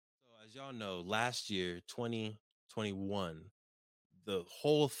As y'all know, last year, 2021, the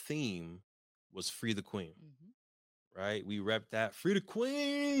whole theme was Free the Queen, Mhm. right? We repped that Free the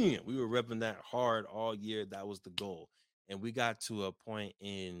Queen. We were repping that hard all year. That was the goal. And we got to a point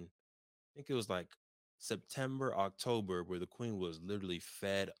in, I think it was like September, October, where the Queen was literally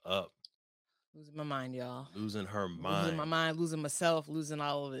fed up, Losing my mind, y'all. losing her Losing my mind. mind, losing myself, losing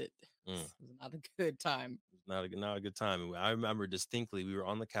all of it. Mm. It was not a good time. Not a good time. And I remember distinctly we were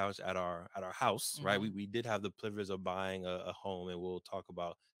on the couch at our house, right? Mhm. We did have the privilege of buying a home, and we'll talk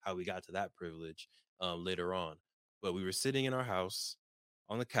about how we got to that privilege later on. But we were sitting in our house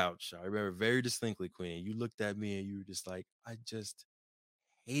on the couch. I remember very distinctly, Queen. You looked at me and you were just like, I just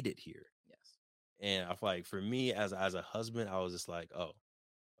hate it here. Yes. And I feel like for me as a husband, I was just like, oh,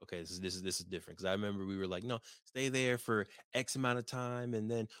 okay, this is different. Because I remember we were like, no, stay there for X amount of time, and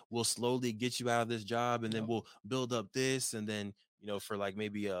then we'll slowly get you out of this job, and then Yep. we'll build up this, and then for like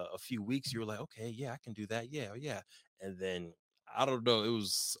maybe a few weeks, you were like, okay, yeah, I can do that, yeah, yeah, and then I don't know, it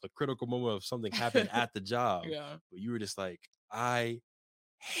was a critical moment of something happened at the job, Yeah. but you were just like, I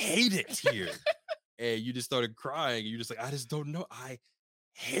hate it here, and you just started crying, and you're just like, I just don't know, I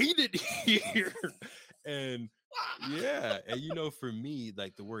hate it here, and yeah, and for me,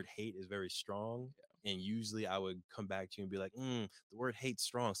 like the word hate is very strong. And usually I would come back to you and be like, the word hate's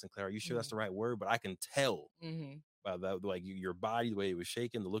strong, Sinclair. Are you sure that's the right word? But I can tell Mm-hmm. by that, like your body, the way it was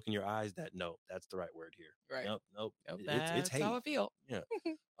shaking, the look in your eyes, that no, that's the right word here. Right. Nope. Yep, It's that's how hate. I feel. Yeah.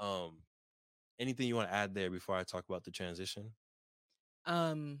 Um, anything you want to add there before I talk about the transition?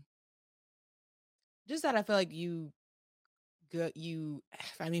 um, just that I feel like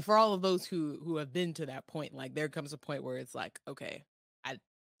I mean, for all of those who have been to that point, like there comes a point where it's like, okay, I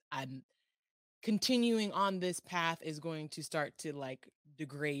I'm continuing on this path is going to start to like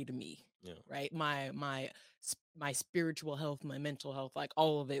degrade me. Yeah. Right. My spiritual health, my mental health, like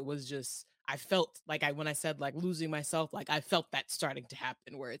all of it was just, I felt like when I said like losing myself, like I felt that starting to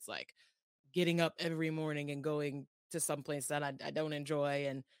happen where it's like getting up every morning and going to some place that I don't enjoy,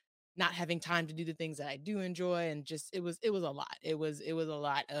 and not having time to do the things that I do enjoy. And just, it was a lot. It was a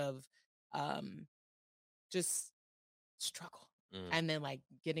lot of um just struggle. Mm, And then like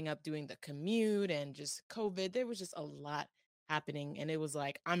getting up, doing the commute, and just COVID, there was just a lot happening. And it was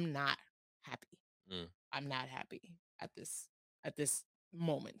like, I'm not happy. mm, I'm not happy at this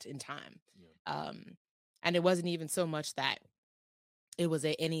moment in time. yeah. And it wasn't even so much that it was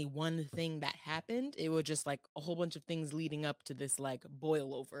any one thing that happened. It was just like a whole bunch of things leading up to this like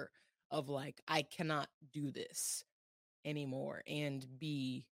boil over of like, I cannot do this anymore and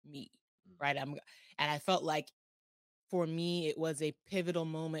be me. Mm, Right. And I felt like for me, it was a pivotal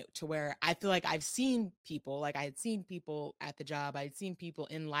moment to where I feel like I've seen people, like I had seen people at the job, I had seen people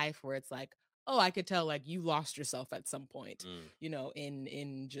in life where it's like, oh, I could tell like you lost yourself at some point, mm,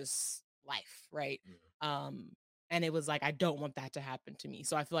 in just life, right? mm, Um, and it was like, I don't want that to happen to me.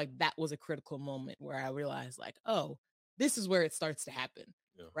 So I feel like that was a critical moment where I realized like, oh, this is where it starts to happen,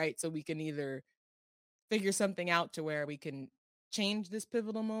 yeah. right? So we can either figure something out to where we can change this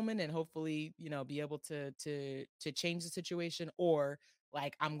pivotal moment and hopefully be able to change the situation, or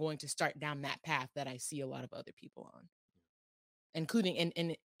like I'm going to start down that path that I see a lot of other people on, including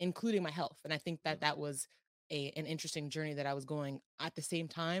and including my health. And I think Mm, that was an interesting journey that I was going at the same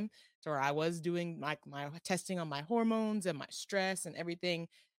time, to where I was doing my testing on my hormones and my stress and everything,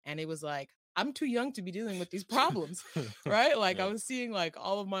 and it was like, I'm too young to be dealing with these problems, right? Like I yeah. was seeing like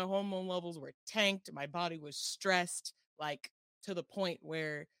all of my hormone levels were tanked, my body was stressed, like to the point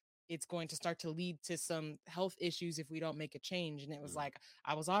where it's going to start to lead to some health issues if we don't make a change. And it was Mm, like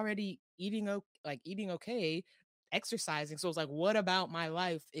I was already eating okay, exercising. So it's like, what about my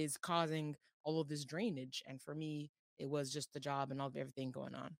life is causing all of this drainage? And for me, it was just the job and all of everything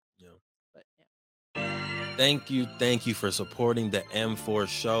going on. yeah. But yeah. Thank you for supporting the M4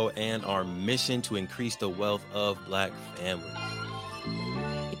 show and our mission to increase the wealth of Black families.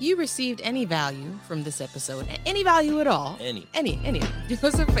 If you received any value from this episode, any value at all, any, do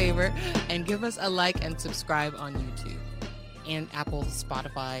us a favor and give us a like and subscribe on YouTube and Apple,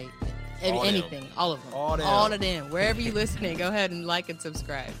 Spotify, anything, all of them, all of them, wherever you're listening. Go ahead and like and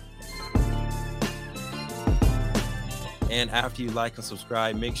subscribe. And after you like and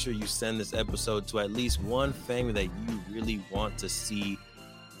subscribe, make sure you send this episode to at least one family that you really want to see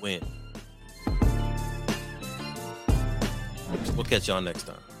win. We'll catch y'all next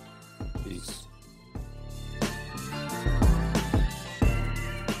time. Peace.